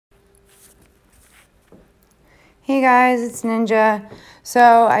Hey guys, it's Ninja.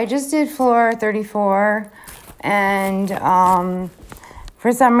 So I just did floor 34 and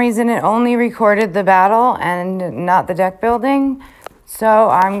for some reason it only recorded the battle and not the deck building. So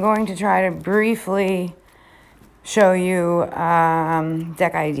I'm going to try to briefly show you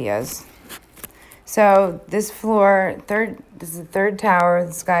deck ideas. So this floor, this is the third tower,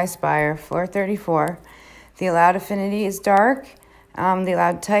 the Sky Spire, floor 34. The allowed affinity is dark. The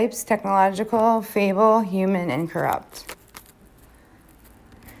allowed types, technological, fable, human, and corrupt.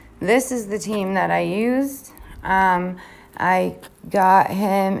 This is the team that I used. I got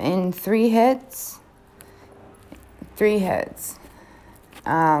him in 3 hits. 3 hits.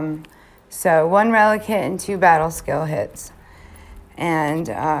 So 1 relic hit and 2 battle skill hits. And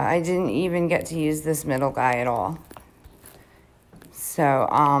I didn't even get to use this middle guy at all. So,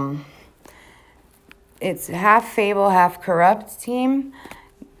 it's half Fable, half Corrupt team.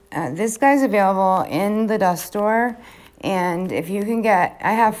 This guy's available in the dust store. And if you can get,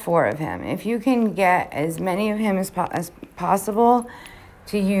 I have 4 of him. If you can get as many of him as possible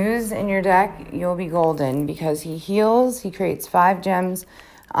to use in your deck, you'll be golden because he heals. He creates 5 gems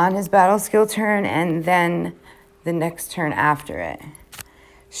on his battle skill turn and then the next turn after it.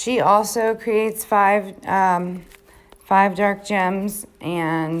 She also creates 5 dark gems,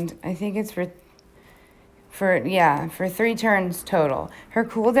 and I think it's for 3 turns total. Her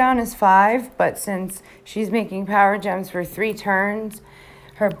cooldown is 5, but since she's making power gems for 3 turns,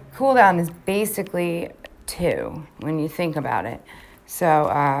 her cooldown is basically 2 when you think about it. So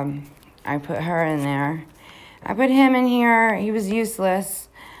I put her in there. I put him in here. He was useless.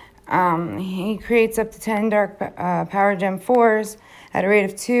 He creates up to 10 dark power gem 4s at a rate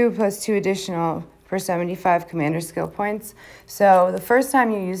of 2 plus 2 additional for 75 commander skill points. So the first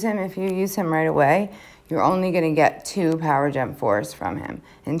time you use him, if you use him right away, you're only going to get 2 power gem 4s from him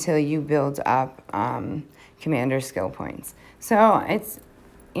until you build up commander skill points. So it's,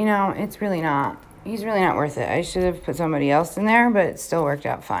 it's really not, he's really not worth it. I should have put somebody else in there, but it still worked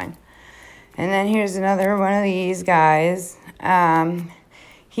out fine. And then here's another one of these guys.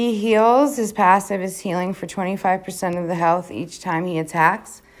 He heals. His passive is healing for 25% of the health each time he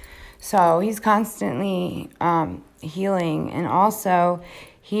attacks. So he's constantly healing. And also,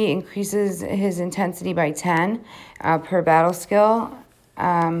 he increases his intensity by 10 per battle skill.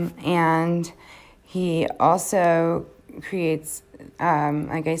 And he also creates,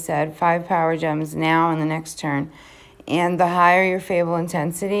 like I said, 5 power gems now in the next turn. And the higher your fable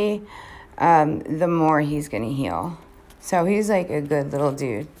intensity, the more he's going to heal. So he's like a good little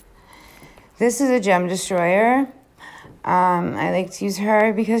dude. This is a gem destroyer. I like to use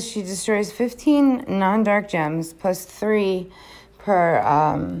her because she destroys 15 non-dark gems plus 3 per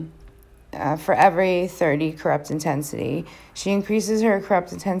for every 30 corrupt intensity. She increases her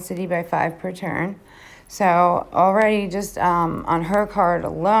corrupt intensity by 5 per turn. So already just on her card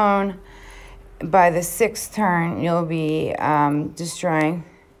alone, by the 6th turn, you'll be destroying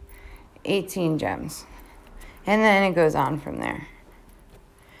 18 gems. And then it goes on from there.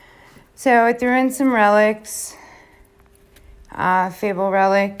 So I threw in some relics. Fable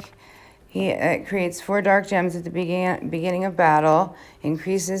relic. He creates 4 dark gems at the beginning of battle.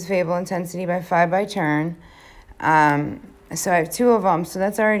 Increases fable intensity by 5 by turn. So I have 2 of them. So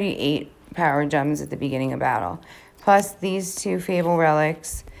that's already 8 power gems at the beginning of battle. Plus these 2 fable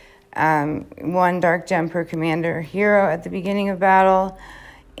relics. 1 dark gem per commander hero at the beginning of battle.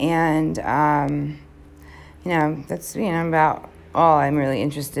 And that's, about all I'm really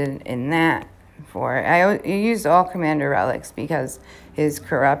interested in that for. I used all commander relics because his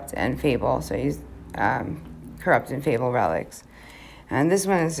corrupt and fable. So I used corrupt and fable relics. And this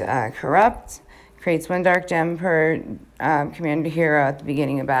one is corrupt. Creates 1 dark gem per commander hero at the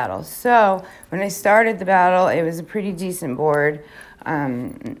beginning of battle. So when I started the battle, it was a pretty decent board.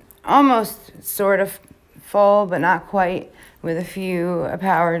 Almost sort of full, but not quite, with a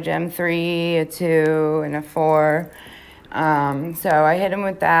power gem 3, a 2, and a 4. So I hit him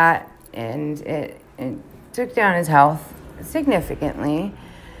with that, and it took down his health significantly,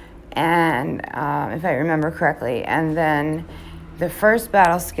 and if I remember correctly. And then the first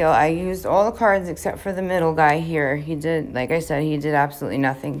battle skill, I used all the cards except for the middle guy here. He did, like I said, he did absolutely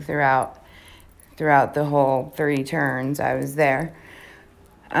nothing throughout the whole 3 turns I was there.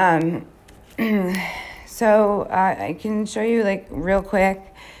 So I can show you like real quick.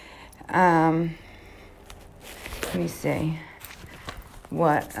 Let me see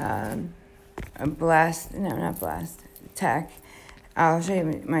what tech. I'll show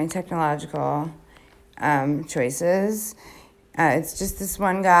you my technological choices. It's just this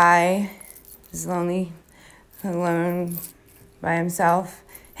one guy, he's alone by himself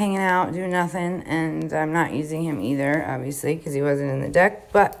hanging out, doing nothing, and I'm not using him either, obviously, because he wasn't in the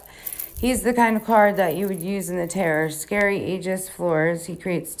deck, but he's the kind of card that you would use in the Terror. Scary Aegis floors. He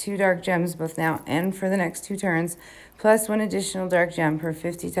creates 2 dark gems both now and for the next 2 turns, plus 1 additional dark gem per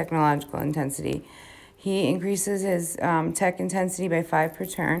 50 technological intensity. He increases his tech intensity by 5 per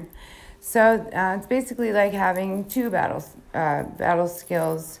turn. So it's basically like having 2 battle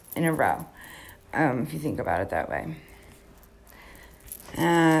skills in a row, if you think about it that way.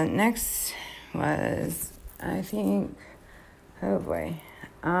 Next was, I think, oh boy,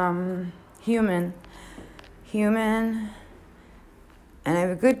 Human. And I have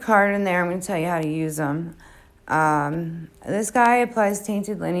a good card in there. I'm going to tell you how to use them. This guy applies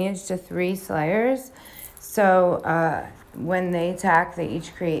Tainted Lineage to 3 Slayers. So when they attack, they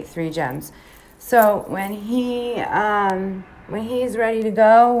each create 3 gems. So when he's ready to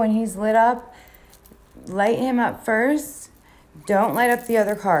go, when he's lit up, light him up first. Don't light up the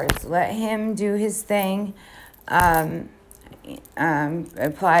other cards. Let him do his thing. Apply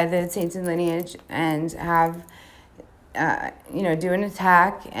the Tainted Lineage and have, do an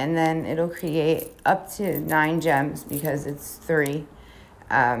attack, and then it'll create up to 9 gems because it's 3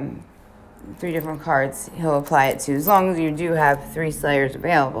 different cards he'll apply it to, as long as you do have 3 Slayers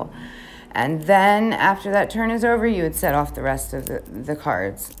available. And then after that turn is over, you would set off the rest of the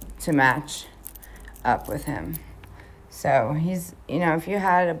cards to match up with him. So he's, if you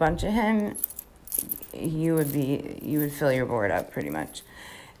had a bunch of him, you would fill your board up pretty much.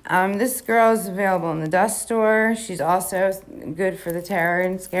 This girl is available in the Dust Store. She's also good for the Terror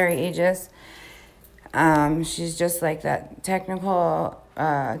and Scary Aegis. She's just like that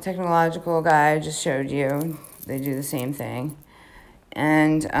technological guy I just showed you. They do the same thing.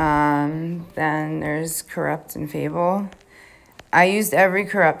 And then there's Corrupt and Fable. I used every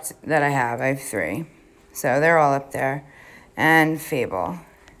Corrupt that I have. I have 3. So they're all up there. And Fable.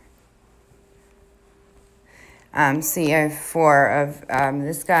 See, I have 4 of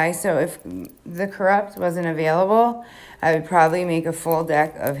this guy. So if the Corrupt wasn't available, I would probably make a full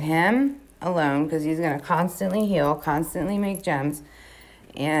deck of him alone, because he's going to constantly heal, constantly make gems,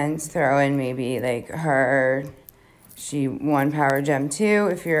 and throw in maybe like her, 1 power gem 2.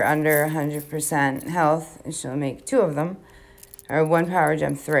 If you're under 100% health, she'll make 2 of them. Or 1 power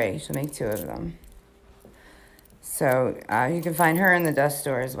gem 3, she'll make 2 of them. So you can find her in the Dust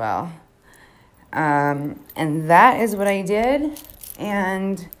Store as well. And that is what I did.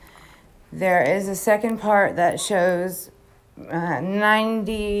 And there is a second part that shows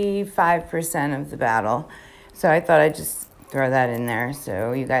 95% of the battle. So I thought I'd just throw that in there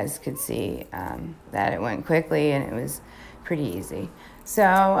so you guys could see that it went quickly and it was pretty easy. So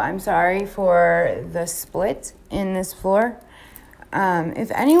I'm sorry for the split in this floor. If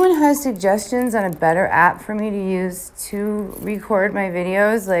anyone has suggestions on a better app for me to use to record my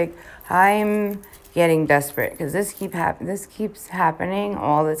videos, like, I'm getting desperate because this keeps happening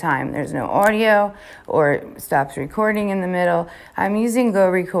all the time. There's no audio, or it stops recording in the middle. I'm using Go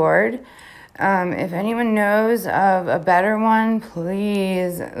Record. If anyone knows of a better one,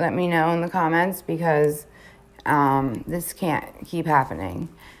 please let me know in the comments, because this can't keep happening.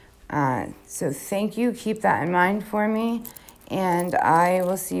 So thank you. Keep that in mind for me. And I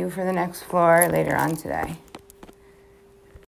will see you for the next floor later on today.